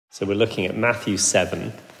So we're looking at Matthew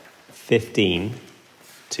 7, 15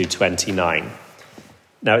 to 29.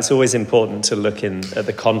 Now, it's always important to look at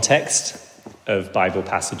the context of Bible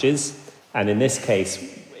passages. And in this case,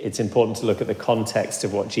 it's important to look at the context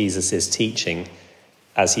of what Jesus is teaching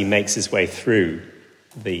as he makes his way through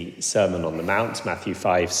the Sermon on the Mount, Matthew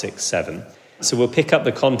 5, 6, 7. So we'll pick up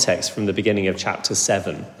the context from the beginning of chapter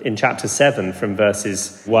 7. In chapter 7, from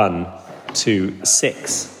verses 1 to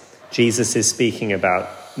 6, Jesus is speaking about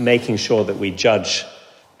making sure that we judge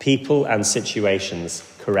people and situations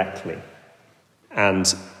correctly.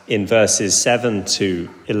 And in verses 7 to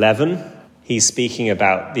 11, he's speaking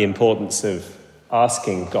about the importance of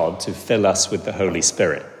asking God to fill us with the Holy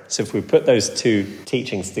Spirit. So if we put those two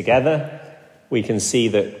teachings together, we can see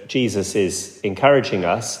that Jesus is encouraging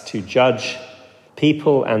us to judge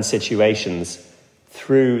people and situations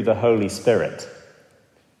through the Holy Spirit,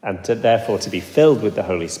 and therefore to be filled with the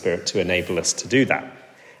Holy Spirit to enable us to do that.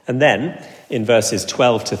 And then, in verses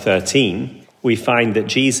 12 to 13, we find that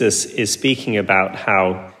Jesus is speaking about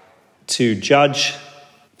how to judge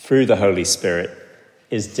through the Holy Spirit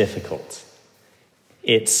is difficult.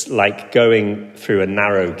 It's like going through a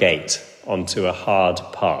narrow gate onto a hard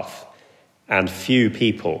path, and few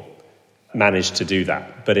people manage to do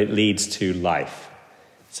that, but it leads to life.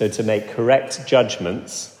 So to make correct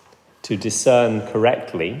judgments, to discern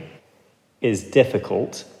correctly, is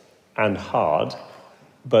difficult and hard,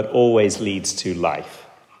 but always leads to life.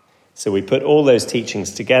 So we put all those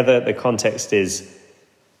teachings together. The context is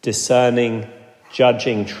discerning,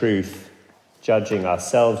 judging truth, judging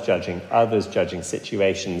ourselves, judging others, judging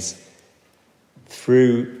situations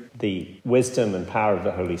through the wisdom and power of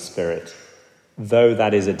the Holy Spirit. Though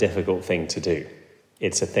that is a difficult thing to do,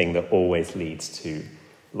 it's a thing that always leads to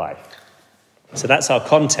life. So that's our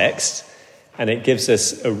context, and it gives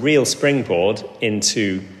us a real springboard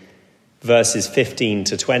into verses 15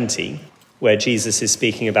 to 20, where Jesus is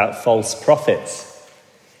speaking about false prophets.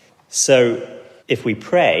 So if we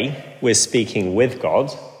pray, we're speaking with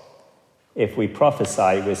God. If we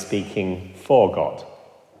prophesy, we're speaking for God.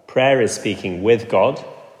 Prayer is speaking with God.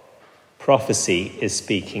 Prophecy is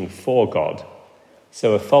speaking for God.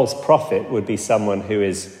 So a false prophet would be someone who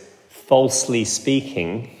is falsely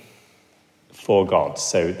speaking for God.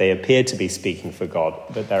 So they appear to be speaking for God,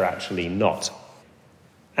 but they're actually not.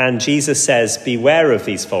 And Jesus says, beware of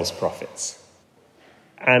these false prophets.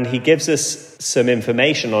 And he gives us some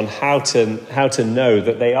information on how to know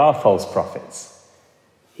that they are false prophets.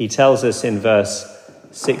 He tells us in verse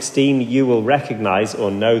 16, you will recognize or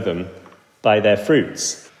know them by their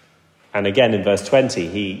fruits. And again in verse 20,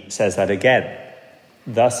 he says that again.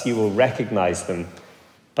 Thus you will recognize them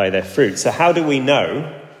by their fruit. So how do we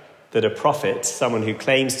know that a prophet, someone who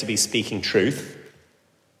claims to be speaking truth,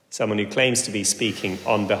 someone who claims to be speaking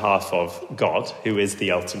on behalf of God, who is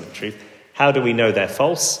the ultimate truth, how do we know they're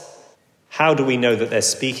false? How do we know that they're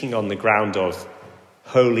speaking on the ground of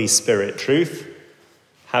Holy Spirit truth?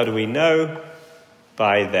 How do we know?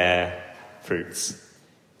 By their fruits.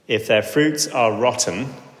 If their fruits are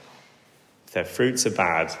rotten, if their fruits are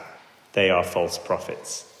bad, they are false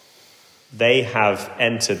prophets. They have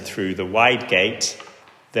entered through the wide gate.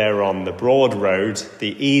 They're on the broad road,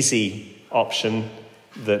 the easy option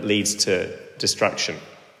that leads to destruction.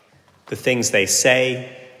 The things they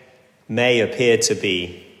say may appear to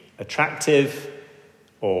be attractive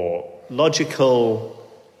or logical,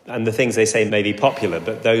 and the things they say may be popular,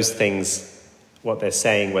 but those things, what they're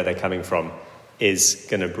saying, where they're coming from, is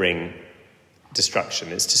going to bring destruction.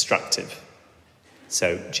 It's destructive.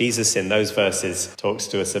 So Jesus in those verses talks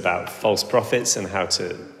to us about false prophets and how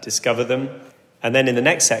to discover them. And then in the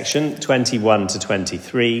next section, 21 to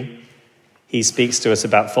 23, he speaks to us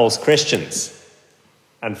about false Christians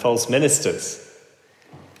and false ministers.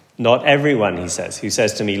 Not everyone, he says, who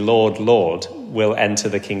says to me, Lord, Lord, will enter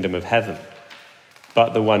the kingdom of heaven,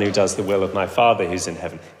 but the one who does the will of my Father who's in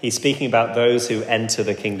heaven. He's speaking about those who enter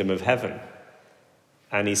the kingdom of heaven.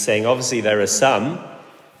 And he's saying, obviously, there are some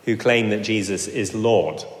who claim that Jesus is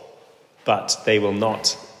Lord, but they will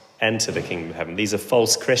not enter the kingdom of heaven. These are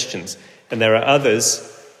false Christians. And there are others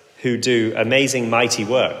who do amazing, mighty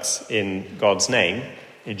works in God's name,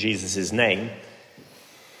 in Jesus' name.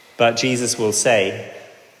 But Jesus will say,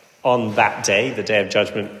 on that day, the day of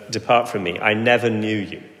judgment, depart from me. I never knew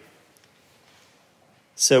you.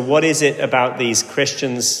 So what is it about these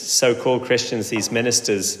Christians, so-called Christians, these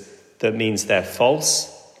ministers, that means they're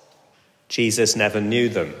false? Jesus never knew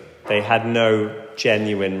them. They had no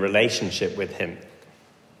genuine relationship with him.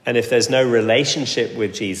 And if there's no relationship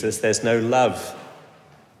with Jesus, there's no love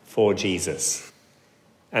for Jesus.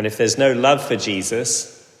 And if there's no love for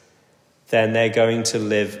Jesus, then they're going to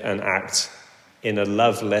live and act in a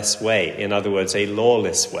loveless way. In other words, a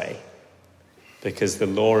lawless way. Because the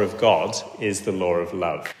law of God is the law of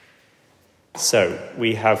love. So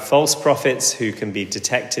we have false prophets who can be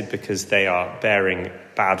detected because they are bearing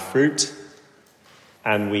bad fruit.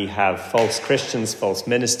 And we have false Christians, false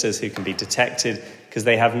ministers who can be detected because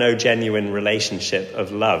they have no genuine relationship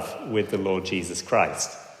of love with the Lord Jesus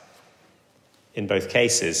Christ. In both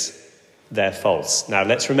cases, they're false. Now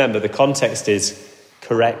let's remember the context is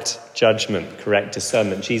correct judgment, correct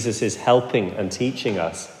discernment. Jesus is helping and teaching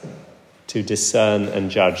us to discern and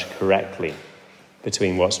judge correctly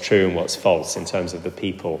between what's true and what's false in terms of the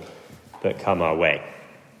people that come our way.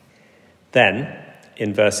 Then,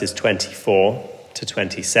 in verses 24 to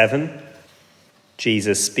 27,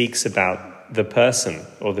 Jesus speaks about the person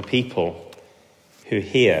or the people who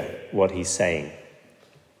hear what he's saying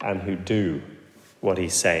and who do what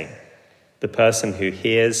he's saying. The person who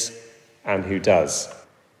hears and who does.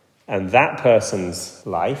 And that person's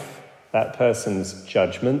life, that person's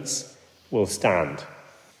judgments will stand.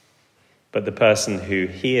 But the person who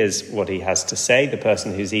hears what he has to say, the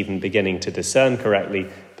person who's even beginning to discern correctly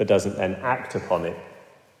but doesn't then act upon it,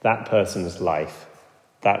 that person's life,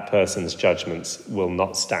 that person's judgments will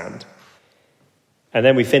not stand. And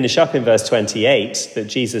then we finish up in verse 28 that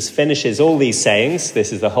Jesus finishes all these sayings.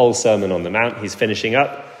 This is the whole Sermon on the Mount. He's finishing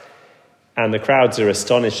up. And the crowds are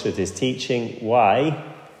astonished at his teaching. Why?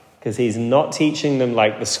 Because he's not teaching them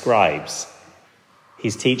like the scribes.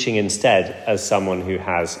 He's teaching instead as someone who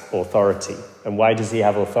has authority. And why does he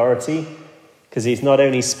have authority? Because he's not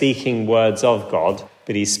only speaking words of God,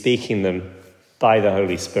 but he's speaking them by the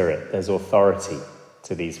Holy Spirit. There's authority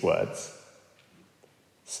to these words.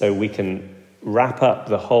 So we can wrap up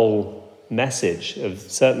the whole message of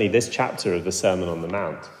certainly this chapter of the Sermon on the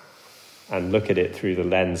Mount and look at it through the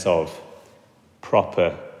lens of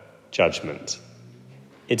proper judgment.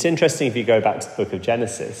 It's interesting if you go back to the book of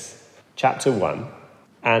Genesis, chapter 1,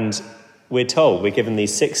 and we're told, we're given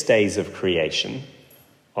these 6 days of creation.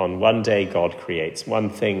 On one day, God creates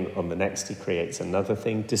one thing. On the next, he creates another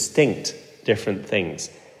thing. Distinct, different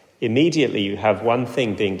things. Immediately, you have one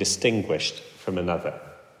thing being distinguished from another.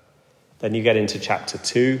 Then you get into chapter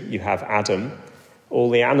 2. You have Adam.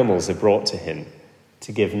 All the animals are brought to him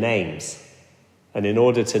to give names. And in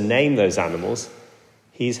order to name those animals,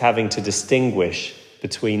 he's having to distinguish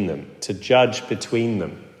between them, to judge between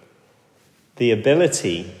them. The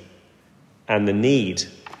ability and the need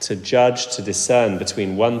to judge, to discern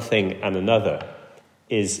between one thing and another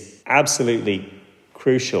is absolutely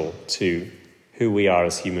crucial to who we are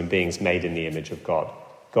as human beings made in the image of God.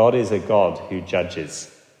 God is a God who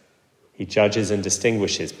judges. He judges and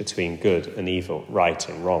distinguishes between good and evil, right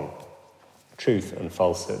and wrong, truth and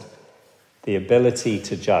falsehood. The ability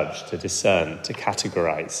to judge, to discern, to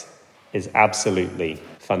categorize is absolutely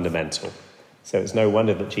fundamental. So it's no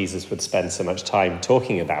wonder that Jesus would spend so much time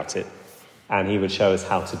talking about it, and he would show us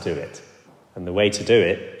how to do it. And the way to do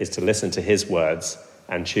it is to listen to his words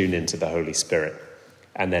and tune into the Holy Spirit,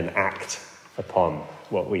 and then act upon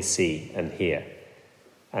what we see and hear.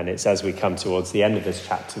 And it's as we come towards the end of this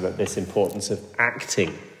chapter that this importance of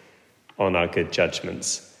acting on our good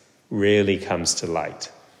judgments really comes to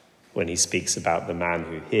light when he speaks about the man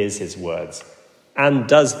who hears his words and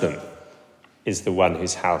does them is the one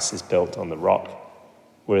whose house is built on the rock,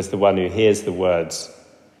 whereas the one who hears the words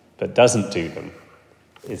but doesn't do them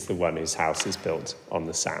is the one whose house is built on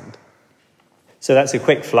the sand. So that's a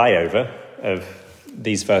quick flyover of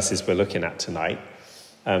these verses we're looking at tonight.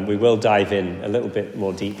 We will dive in a little bit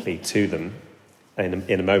more deeply to them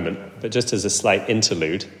in a moment, but just as a slight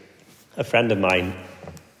interlude, a friend of mine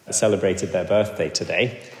celebrated their birthday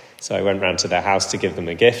today, so I went round to their house to give them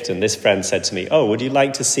a gift, and this friend said to me, "Oh, would you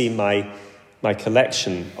like to see my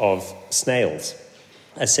collection of snails?"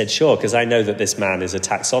 I said, "Sure," because I know that this man is a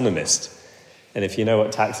taxonomist. And if you know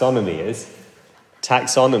what taxonomy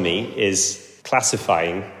is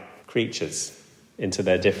classifying creatures into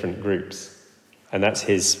their different groups. And that's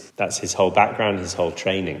his whole background, his whole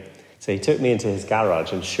training. So he took me into his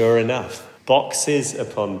garage, and sure enough, boxes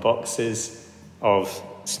upon boxes of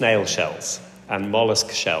snail shells and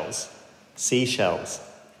mollusk shells, seashells,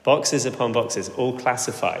 boxes upon boxes, all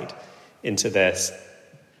classified into their,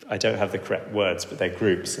 I don't have the correct words, but their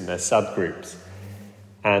groups and their subgroups,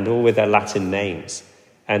 and all with their Latin names.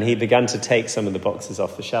 And he began to take some of the boxes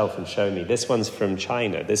off the shelf and show me, this one's from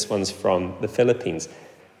China, this one's from the Philippines.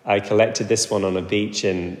 I collected this one on a beach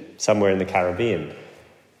somewhere in the Caribbean.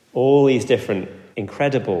 All these different,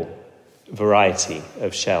 incredible variety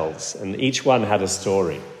of shells, and each one had a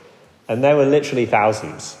story. And there were literally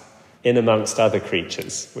thousands, in amongst other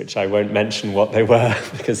creatures, which I won't mention what they were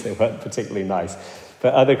because they weren't particularly nice. for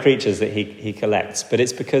other creatures that he collects, but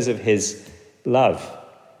it's because of his love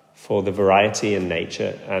for the variety in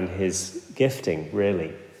nature and his gifting,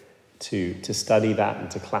 really, to study that and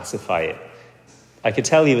to classify it. I could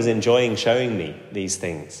tell he was enjoying showing me these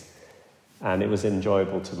things, and it was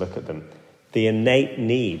enjoyable to look at them. The innate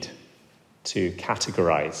need to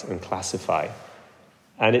categorize and classify.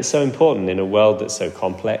 And it's so important in a world that's so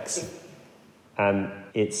complex, and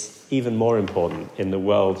it's even more important in the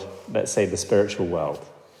world, let's say the spiritual world,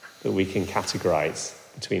 that we can categorize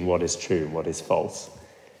between what is true and what is false,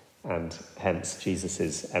 and hence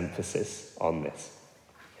Jesus' emphasis on this.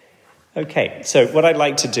 Okay, so what I'd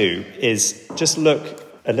like to do is just look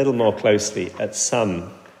a little more closely at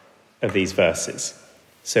some of these verses.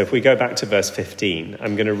 So if we go back to verse 15,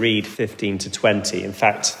 I'm going to read 15 to 20. In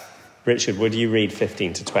fact, Richard, would you read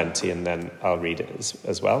 15 to 20 and then I'll read it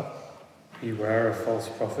as well? Beware of false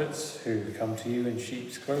prophets who come to you in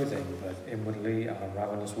sheep's clothing, but inwardly are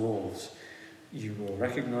ravenous wolves. You will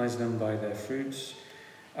recognize them by their fruits.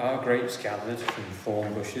 Are grapes gathered from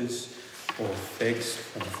thorn bushes, or figs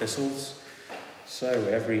from thistles? So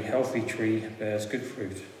every healthy tree bears good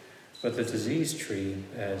fruit, but the diseased tree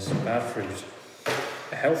bears bad fruit.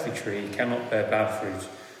 A healthy tree cannot bear bad fruit,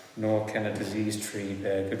 nor can a diseased tree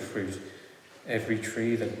bear good fruit. Every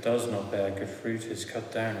tree that does not bear good fruit is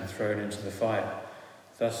cut down and thrown into the fire.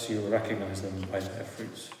 Thus you will recognize them by their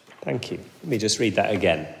fruits. Thank you. Let me just read that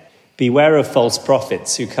again. Beware of false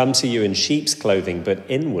prophets who come to you in sheep's clothing, but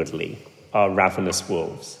inwardly are ravenous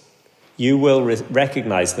wolves. You will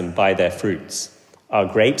recognize them by their fruits. Are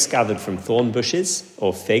grapes gathered from thorn bushes,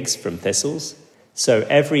 or figs from thistles? So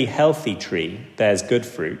every healthy tree bears good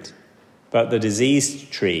fruit, but the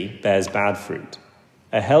diseased tree bears bad fruit.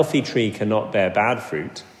 A healthy tree cannot bear bad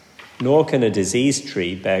fruit, nor can a diseased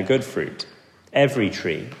tree bear good fruit. Every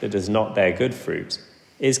tree that does not bear good fruit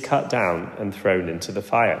is cut down and thrown into the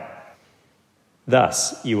fire.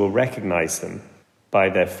 Thus you will recognize them by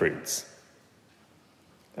their fruits.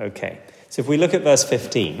 Okay, so if we look at verse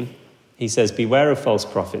 15, he says, beware of false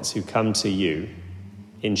prophets who come to you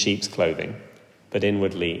in sheep's clothing, but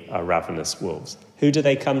inwardly are ravenous wolves. Who do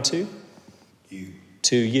they come to? You.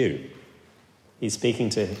 To you. He's speaking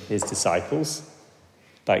to his disciples,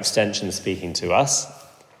 by extension speaking to us.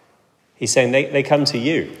 He's saying they come to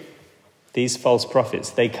you. These false prophets,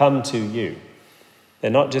 they come to you. They're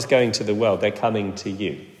not just going to the world, they're coming to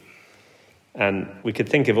you. And we could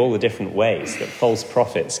think of all the different ways that false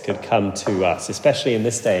prophets could come to us, especially in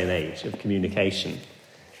this day and age of communication.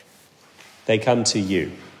 They come to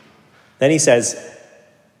you. Then he says,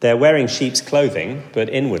 they're wearing sheep's clothing, but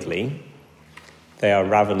inwardly they are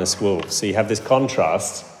ravenous wolves. So you have this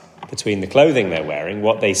contrast between the clothing they're wearing,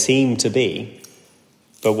 what they seem to be,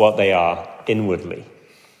 but what they are inwardly,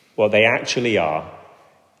 what they actually are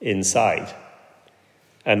inside.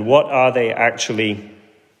 And what are they actually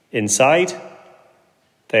inside?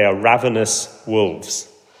 They are ravenous wolves.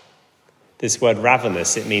 This word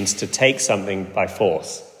ravenous, it means to take something by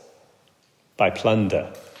force, by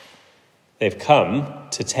plunder. They've come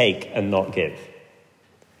to take and not give.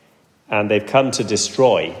 And they've come to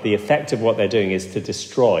destroy. The effect of what they're doing is to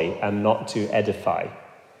destroy and not to edify.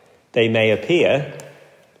 They may appear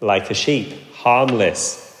like a sheep,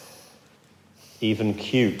 harmless, even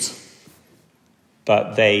cute,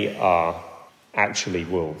 but they are actually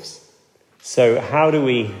wolves. So how do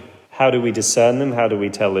we discern them? How do we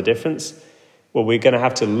tell the difference? Well, we're going to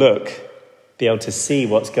have to look, be able to see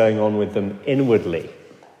what's going on with them inwardly,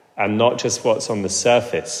 and not just what's on the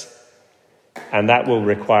surface. And that will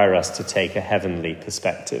require us to take a heavenly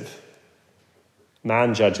perspective.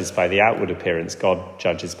 Man judges by the outward appearance, God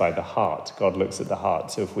judges by the heart. God looks at the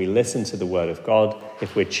heart. So if we listen to the word of God,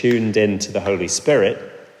 if we're tuned in to the Holy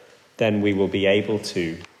Spirit, then we'll be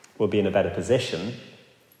in a better position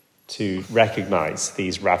to recognize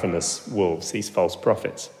these ravenous wolves, these false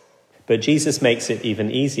prophets. But Jesus makes it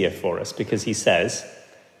even easier for us because he says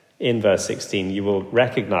in verse 16, you will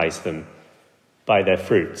recognize them by their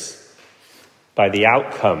fruits, by the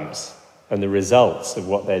outcomes and the results of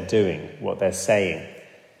what they're doing, what they're saying.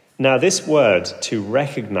 Now, this word, to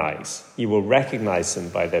recognize, you will recognize them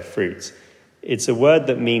by their fruits. It's a word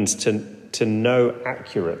that means to know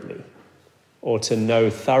accurately, or to know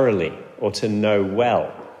thoroughly, or to know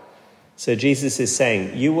well. So Jesus is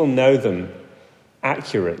saying, you will know them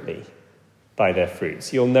accurately by their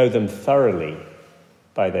fruits. You'll know them thoroughly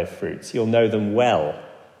by their fruits. You'll know them well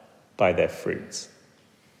by their fruits.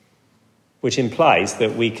 Which implies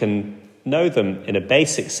that we can know them in a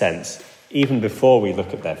basic sense even before we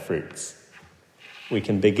look at their fruits. We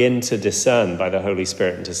can begin to discern by the Holy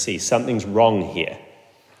Spirit and to see something's wrong here.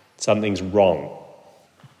 Something's wrong.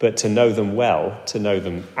 But to know them well, to know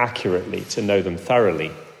them accurately, to know them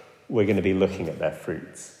thoroughly, we're going to be looking at their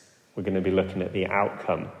fruits. We're going to be looking at the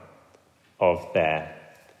outcome of their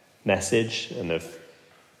message and of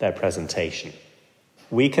their presentation.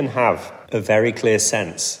 We can have a very clear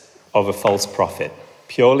sense of a false prophet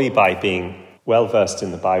purely by being well versed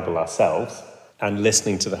in the Bible ourselves and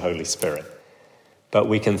listening to the Holy Spirit. But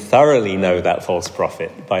we can thoroughly know that false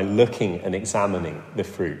prophet by looking and examining the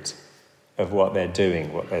fruit of what they're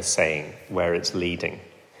doing, what they're saying, where it's leading.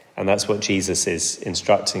 And that's what Jesus is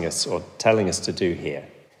instructing us or telling us to do here.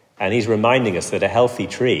 And he's reminding us that a healthy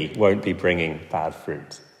tree won't be bringing bad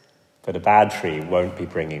fruit, but a bad tree won't be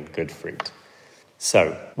bringing good fruit.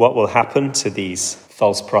 So what will happen to these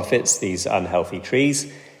false prophets, these unhealthy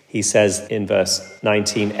trees? He says in verse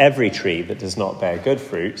 19, every tree that does not bear good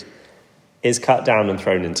fruit is cut down and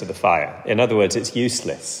thrown into the fire. In other words, it's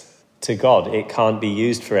useless. To God, it can't be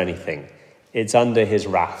used for anything. It's under his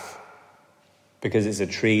wrath because it's a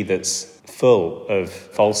tree that's full of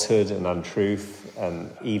falsehood and untruth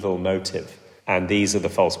and evil motive. And these are the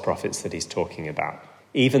false prophets that he's talking about.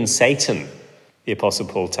 Even Satan, the Apostle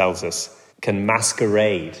Paul tells us, can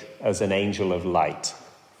masquerade as an angel of light.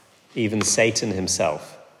 Even Satan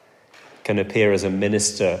himself can appear as a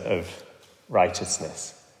minister of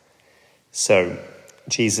righteousness. So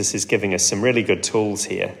Jesus is giving us some really good tools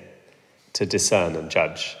here to discern and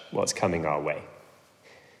judge what's coming our way.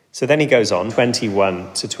 So then he goes on,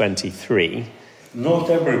 21 to 23. Not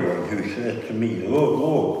everyone who says to me, Lord,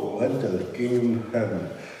 Lord, will enter the kingdom of heaven,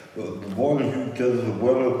 but the one who does the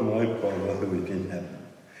will of my Father who is in heaven.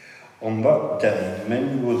 On that day,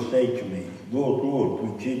 many will say to me, Lord, Lord,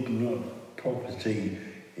 we did not prophesy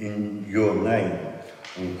in your name,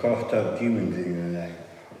 and cast out demons in your name,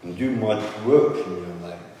 and do mighty works in your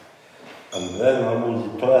name. And then I will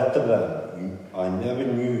declare to them, I never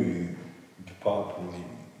knew you, depart from me,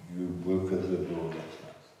 you workers of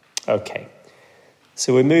lawlessness. Okay,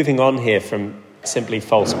 so we're moving on here from simply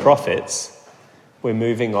false prophets. We're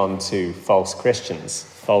moving on to false Christians,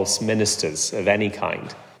 false ministers of any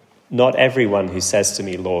kind. Not everyone who says to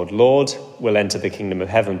me, Lord, Lord, will enter the kingdom of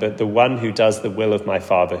heaven, but the one who does the will of my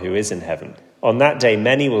Father who is in heaven. On that day,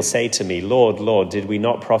 many will say to me, Lord, Lord, did we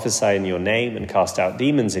not prophesy in your name and cast out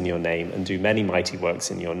demons in your name and do many mighty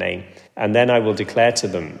works in your name? And then I will declare to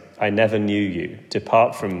them, I never knew you.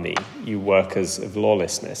 Depart from me, you workers of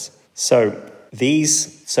lawlessness. So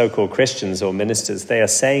these so-called Christians or ministers, they are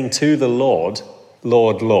saying to the Lord,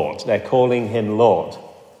 Lord, Lord. They're calling him Lord.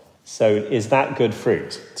 So is that good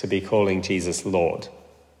fruit, to be calling Jesus Lord?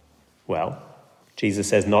 Well, Jesus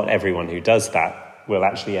says not everyone who does that will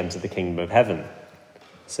actually enter the kingdom of heaven.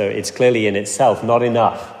 So it's clearly in itself not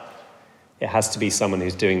enough. It has to be someone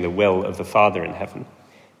who's doing the will of the Father in heaven.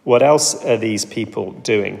 What else are these people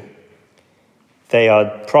doing? They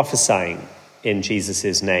are prophesying in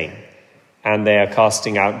Jesus' name, and they are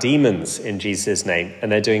casting out demons in Jesus' name,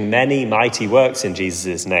 and they're doing many mighty works in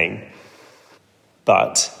Jesus' name.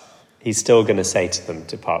 But he's still going to say to them,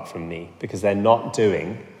 depart from me, because they're not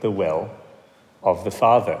doing the will of the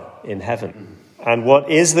Father in heaven. And what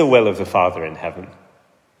is the will of the Father in heaven?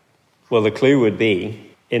 Well, the clue would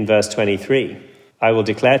be in verse 23. I will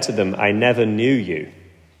declare to them, I never knew you.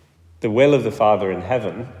 The will of the Father in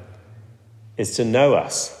heaven is to know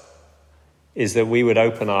us, is that we would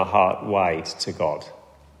open our heart wide to God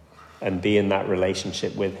and be in that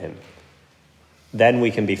relationship with him. Then we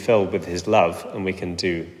can be filled with his love and we can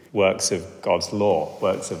do works of God's law,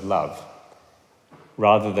 works of love,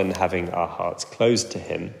 rather than having our hearts closed to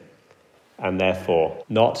him and therefore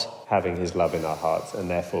not having his love in our hearts and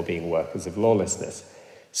therefore being workers of lawlessness.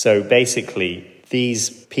 So basically, these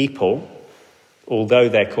people, although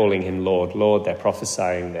they're calling him Lord, Lord, they're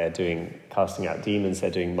prophesying, they're casting out demons, they're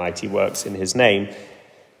doing mighty works in his name,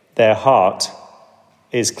 their heart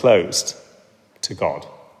is closed to God.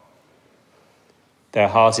 Their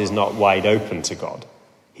heart is not wide open to God.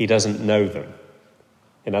 He doesn't know them.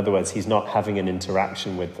 In other words, he's not having an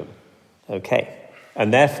interaction with them. Okay.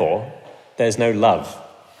 And therefore, there's no love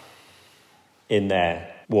in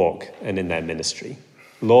their walk and in their ministry.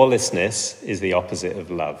 Lawlessness is the opposite of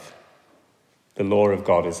love. The law of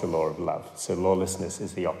God is the law of love. So lawlessness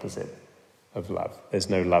is the opposite of love. There's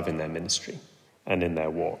no love in their ministry and in their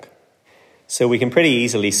walk. So we can pretty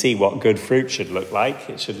easily see what good fruit should look like.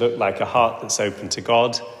 It should look like a heart that's open to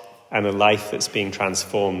God and a life that's being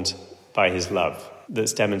transformed by his love,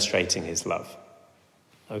 that's demonstrating his love.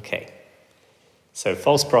 Okay. So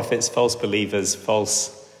false prophets, false believers,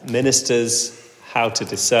 false ministers, how to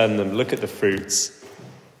discern them, look at the fruits,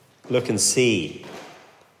 look and see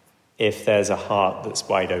if there's a heart that's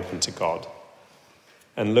wide open to God.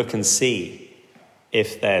 And look and see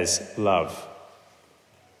if there's love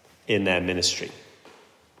in their ministry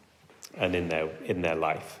and in their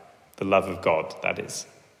life. The love of God, that is.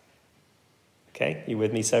 Okay, you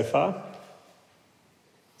with me so far?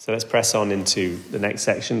 So let's press on into the next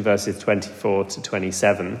section, verses 24 to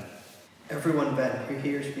 27. Everyone then who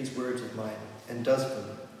hears these words of mine and does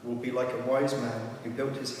them will be like a wise man who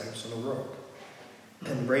built his house on a rock.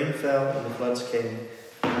 And rain fell and the floods came,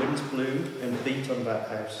 and winds blew and beat on that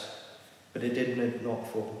house, but it did not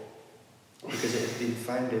fall, because it had been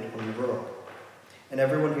founded on the rock. And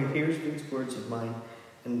everyone who hears these words of mine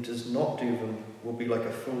and does not do them will be like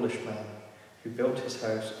a foolish man who built his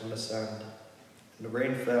house on the sand. And the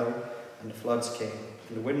rain fell and the floods came,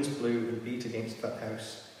 and the winds blew and beat against that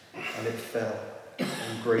house, and it fell,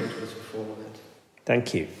 and great was the fall of it.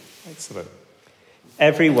 Thank you. Excellent.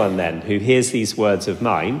 Everyone then who hears these words of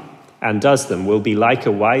mine and does them will be like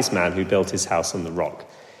a wise man who built his house on the rock.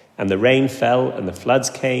 And the rain fell and the floods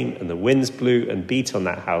came and the winds blew and beat on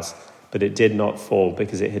that house, but it did not fall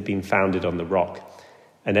because it had been founded on the rock.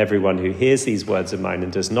 And everyone who hears these words of mine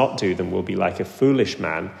and does not do them will be like a foolish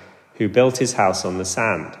man who built his house on the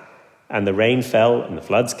sand. And the rain fell and the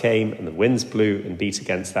floods came and the winds blew and beat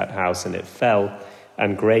against that house, and it fell,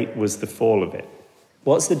 and great was the fall of it.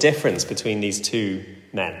 What's the difference between these two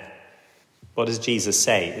men? What does Jesus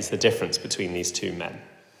say is the difference between these two men?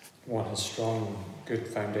 One has strong, good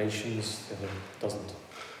foundations, the other doesn't.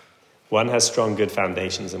 One has strong, good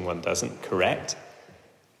foundations and one doesn't, correct?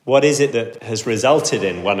 What is it that has resulted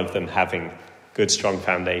in one of them having good, strong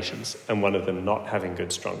foundations and one of them not having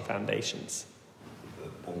good, strong foundations?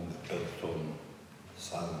 The one built on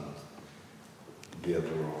sand, the other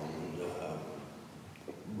on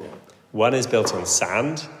rock. One is built on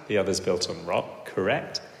sand, the other is built on rock,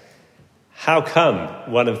 correct? How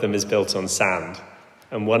come one of them is built on sand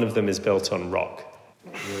and one of them is built on rock?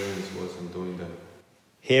 Hearing his words and doing them.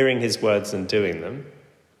 Hearing his words and doing them.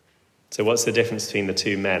 So what's the difference between the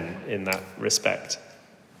two men in that respect?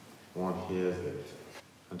 One hears it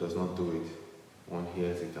and does not do it. One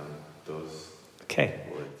hears it and does. Okay,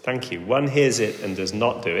 thank you. One hears it and does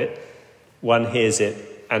not do it. One hears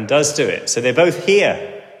it and does do it. So they both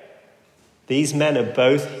hear. These men are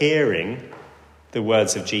both hearing the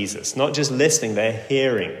words of Jesus. Not just listening, they're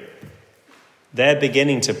hearing. They're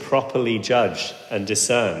beginning to properly judge and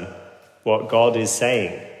discern what God is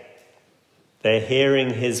saying. They're hearing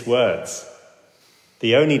his words.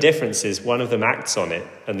 The only difference is one of them acts on it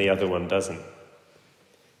and the other one doesn't.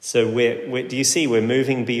 So do you see, we're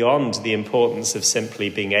moving beyond the importance of simply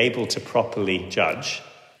being able to properly judge,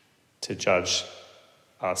 to judge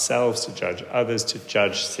ourselves, to judge others, to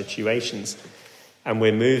judge situations. And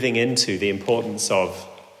we're moving into the importance of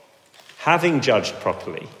having judged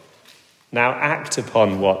properly. Now act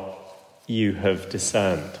upon what you have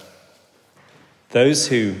discerned. Those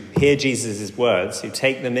who hear Jesus' words, who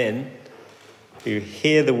take them in, who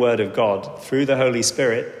hear the word of God through the Holy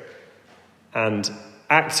Spirit and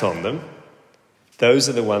act on them, those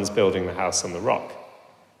are the ones building the house on the rock.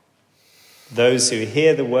 Those who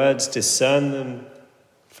hear the words, discern them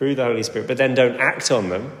through the Holy Spirit, but then don't act on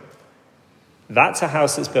them, that's a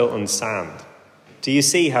house that's built on sand. Do you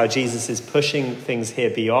see how Jesus is pushing things here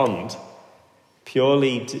beyond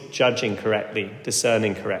purely judging correctly,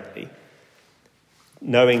 discerning correctly,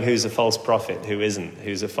 knowing who's a false prophet, who isn't,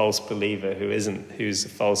 who's a false believer, who isn't, who's a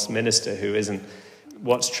false minister, who isn't,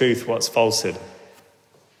 what's truth, what's falsehood?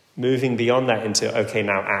 Moving beyond that into, okay,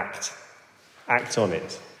 now act on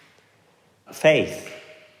it. Faith,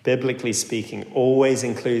 biblically speaking, always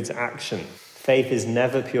includes action. Faith is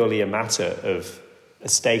never purely a matter of a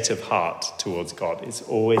state of heart towards God. It's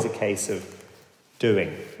always a case of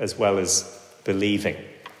doing as well as believing.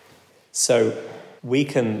 So we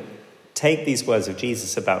can take these words of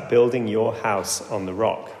Jesus about building your house on the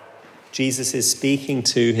rock. Jesus is speaking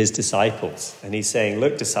to his disciples and he's saying,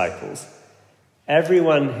 look, disciples,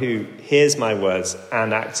 everyone who hears my words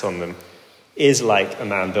and acts on them is like a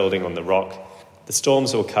man building on the rock. The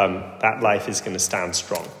storms will come, that life is going to stand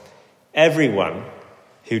strong. Everyone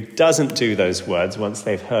who doesn't do those words once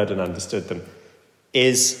they've heard and understood them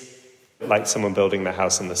is like someone building their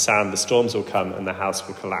house on the sand. The storms will come and the house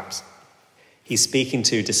will collapse. He's speaking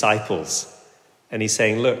to disciples and he's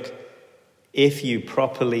saying, look, if you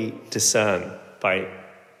properly discern by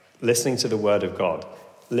listening to the word of God,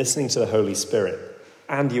 listening to the Holy Spirit,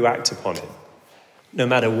 and you act upon it, no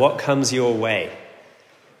matter what comes your way,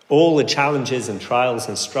 all the challenges and trials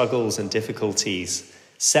and struggles and difficulties,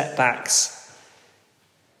 setbacks,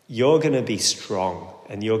 you're going to be strong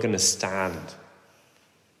and you're going to stand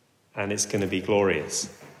and it's going to be glorious.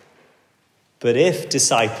 But if,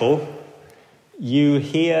 disciple, you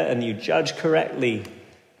hear and you judge correctly,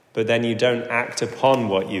 but then you don't act upon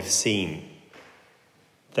what you've seen,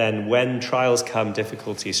 then when trials come,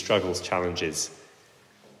 difficulties, struggles, challenges,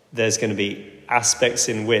 there's going to be aspects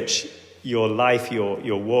in which your life,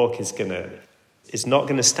 your walk is not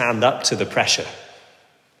going to stand up to the pressure,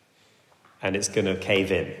 and it's going to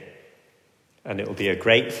cave in, and it will be a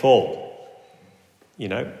great fall.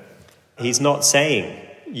 He's not saying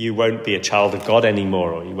you won't be a child of God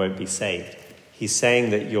anymore or you won't be saved. He's saying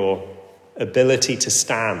that your ability to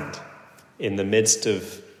stand in the midst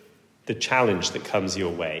of the challenge that comes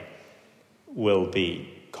your way will be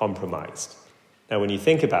compromised. Now, when you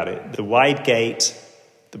think about it, the wide gate,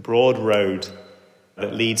 the broad road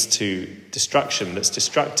that leads to destruction, that's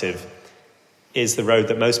destructive, is the road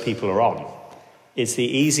that most people are on. It's the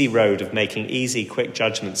easy road of making easy, quick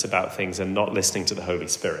judgments about things and not listening to the Holy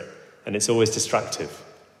Spirit. And it's always destructive.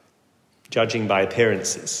 Judging by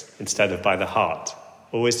appearances instead of by the heart.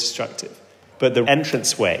 Always destructive. But the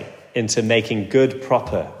entranceway into making good,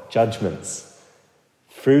 proper judgments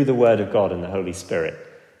through the Word of God and the Holy Spirit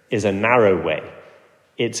is a narrow way.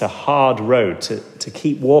 It's a hard road to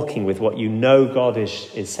keep walking with what you know God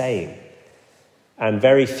is saying. And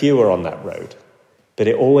very few are on that road. But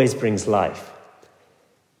it always brings life.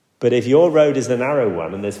 But if your road is the narrow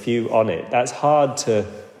one and there's few on it, that's hard to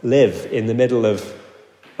live in the middle of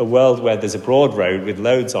a world where there's a broad road with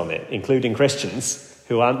loads on it, including Christians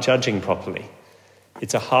who aren't judging properly.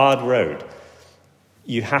 It's a hard road.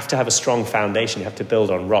 You have to have a strong foundation. You have to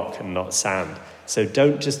build on rock and not sand. So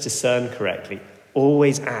don't just discern correctly.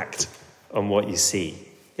 Always act on what you see.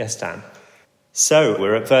 Yes, Dan? So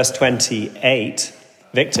we're at verse 28.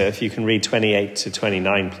 Victor, if you can read 28 to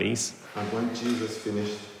 29, please. And when Jesus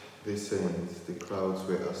finished these sayings, the crowds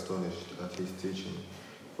were astonished at his teaching,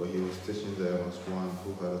 for he was teaching them as one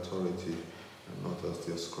who had authority and not as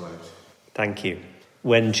their scribes. Thank you.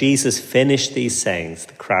 When Jesus finished these sayings,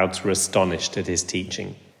 the crowds were astonished at his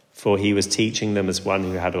teaching, for he was teaching them as one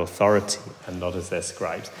who had authority and not as their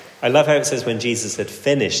scribes. I love how it says when Jesus had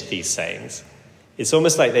finished these sayings. It's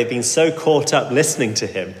almost like they've been so caught up listening to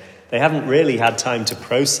him, they haven't really had time to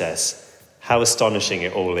process how astonishing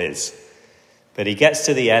it all is. But he gets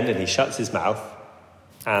to the end and he shuts his mouth,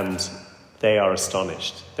 and they are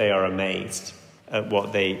astonished. They are amazed at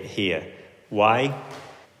what they hear. Why?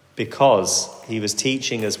 Because he was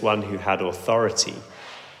teaching as one who had authority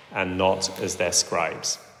and not as their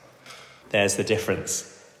scribes. There's the difference.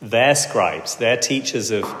 Their scribes, their teachers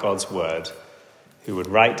of God's word, who would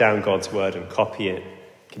write down God's word and copy it,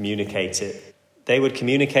 communicate it, they would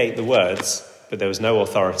communicate the words, but there was no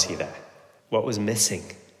authority there. What was missing?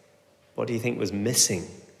 What do you think was missing?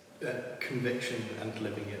 Conviction and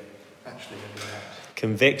living it, actually living it out.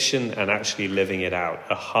 Conviction and actually living it out.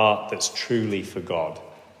 A heart that's truly for God.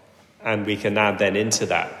 And we can add then into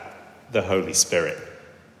that the Holy Spirit.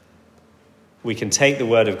 We can take the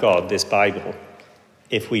Word of God, this Bible,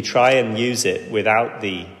 if we try and use it without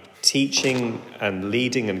the teaching and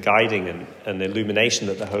leading and guiding and illumination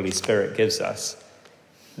that the Holy Spirit gives us,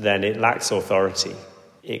 then it lacks authority.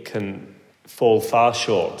 It can fall far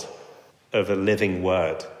short of a living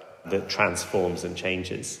word that transforms and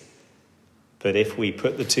changes. But if we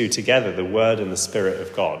put the two together, the Word and the Spirit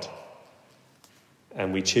of God,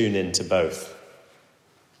 and we tune into both,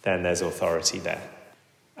 then there's authority there.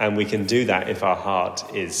 And we can do that if our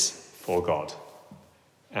heart is for God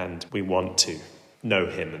and we want to know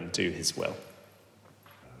him and do his will.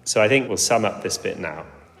 So I think we'll sum up this bit now.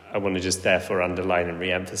 I want to just therefore underline and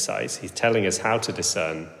re-emphasize. He's telling us how to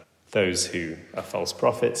discern those who are false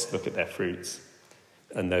prophets, look at their fruits,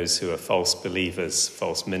 and those who are false believers,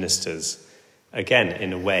 false ministers, again,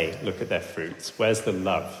 in a way, look at their fruits. Where's the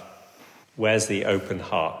love? Where's the open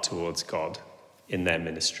heart towards God in their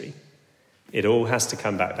ministry? It all has to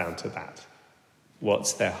come back down to that.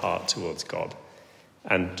 What's their heart towards God?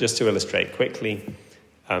 And just to illustrate quickly,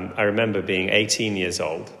 I remember being 18 years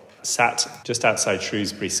old, sat just outside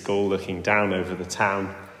Shrewsbury School looking down over the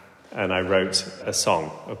town, and I wrote a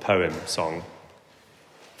song, a poem song,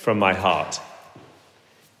 from my heart.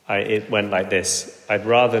 It went like this: I'd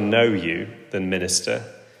rather know you than minister.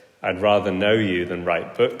 I'd rather know you than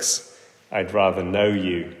write books. I'd rather know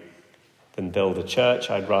you than build a church.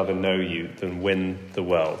 I'd rather know you than win the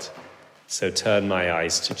world. So turn my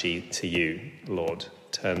eyes to you, Lord.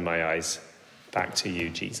 Turn my eyes back to you,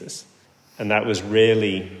 Jesus. And that was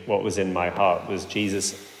really what was in my heart, was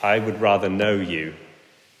Jesus, I would rather know you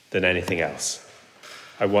than anything else.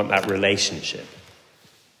 I want that relationship.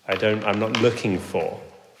 I'm not looking for,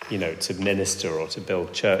 to minister or to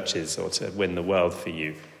build churches or to win the world for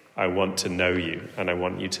you. I want to know you, and I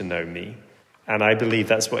want you to know me. And I believe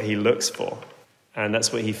that's what he looks for. And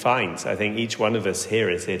that's what he finds. I think each one of us here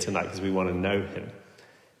is here tonight because we want to know him.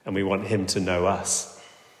 And we want him to know us,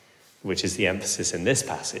 which is the emphasis in this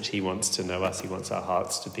passage. He wants to know us. He wants our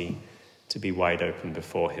hearts to be wide open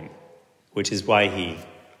before him, which is why he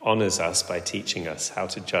honors us by teaching us how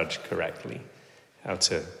to judge correctly, how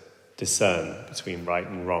to discern between right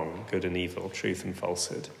and wrong, good and evil, truth and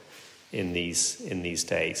falsehood in these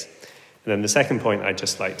days. And then the second point I'd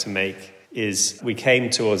just like to make is we came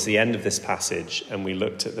towards the end of this passage and we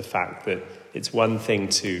looked at the fact that it's one thing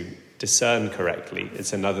to discern correctly,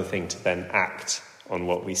 it's another thing to then act on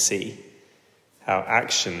what we see. How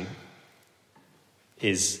action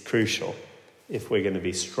is crucial if we're going to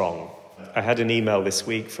be strong. I had an email this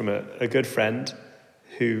week from a good friend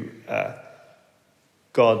who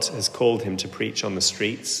God has called him to preach on the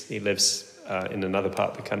streets. He lives in another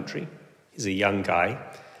part of the country. He's a young guy.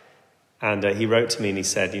 And he wrote to me and he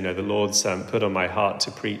said, the Lord's put on my heart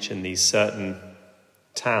to preach in these certain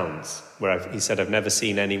towns where he said, I've never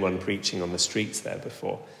seen anyone preaching on the streets there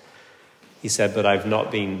before. He said, but I've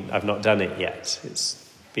not done it yet.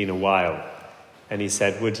 It's been a while. And he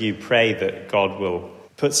said, would you pray that God will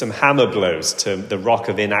put some hammer blows to the rock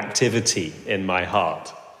of inactivity in my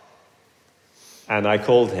heart? And I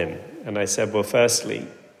called him and I said, well, firstly,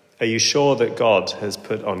 are you sure that God has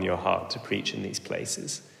put on your heart to preach in these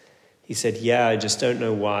places? He said, yeah, I just don't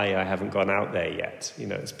know why I haven't gone out there yet.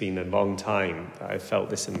 It's been a long time that I've felt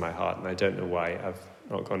this in my heart and I don't know why I've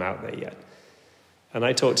not gone out there yet. And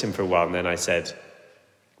I talked to him for a while and then I said,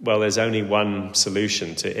 well, there's only one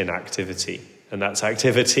solution to inactivity and that's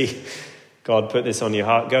activity. God put this on your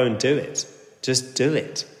heart, go and do it. Just do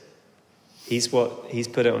it. He's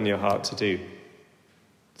put it on your heart to do.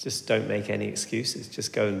 Just don't make any excuses.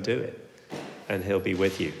 Just go and do it. And he'll be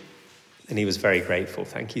with you. And he was very grateful.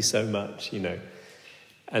 Thank you so much,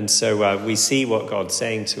 And so we see what God's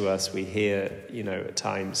saying to us. We hear, at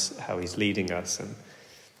times how he's leading us. And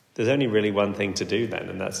there's only really one thing to do then,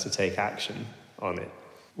 and that's to take action on it,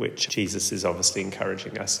 which Jesus is obviously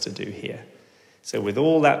encouraging us to do here. So with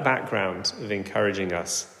all that background of encouraging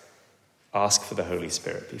us, ask for the Holy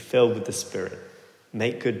Spirit. Be filled with the Spirit.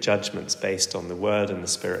 Make good judgments based on the Word and the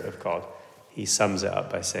Spirit of God. He sums it up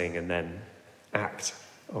by saying, and then act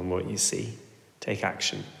on what you see. Take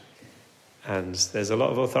action. And there's a lot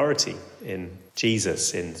of authority in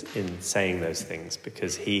Jesus in saying those things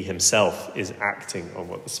because he himself is acting on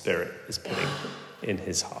what the Spirit is putting in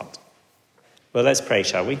his heart. Well, let's pray,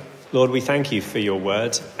 shall we? Lord, we thank you for your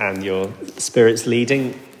word and your Spirit's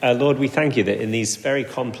leading. Lord, we thank you that in these very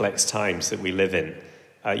complex times that we live in,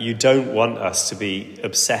 you don't want us to be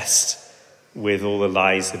obsessed with all the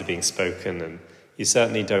lies that are being spoken, and you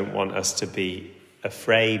certainly don't want us to be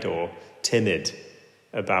afraid or timid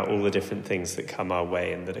about all the different things that come our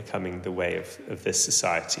way and that are coming the way of this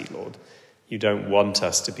society, Lord. You don't want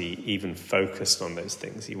us to be even focused on those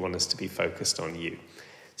things. You want us to be focused on you.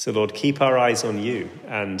 So, Lord, keep our eyes on you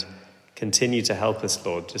and continue to help us,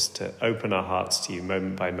 Lord, just to open our hearts to you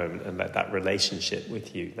moment by moment and let that relationship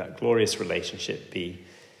with you, that glorious relationship, be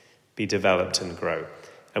developed and grow.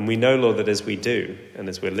 And we know, Lord, that as we do, and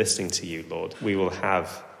as we're listening to you, Lord, we will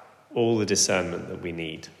have all the discernment that we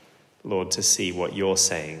need, Lord, to see what you're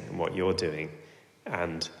saying and what you're doing,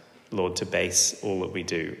 and, Lord, to base all that we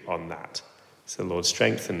do on that. So, Lord,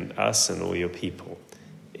 strengthen us and all your people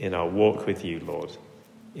in our walk with you, Lord,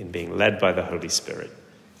 in being led by the Holy Spirit.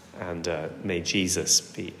 And may Jesus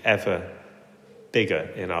be ever bigger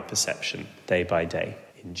in our perception day by day.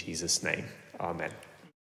 In Jesus' name, amen.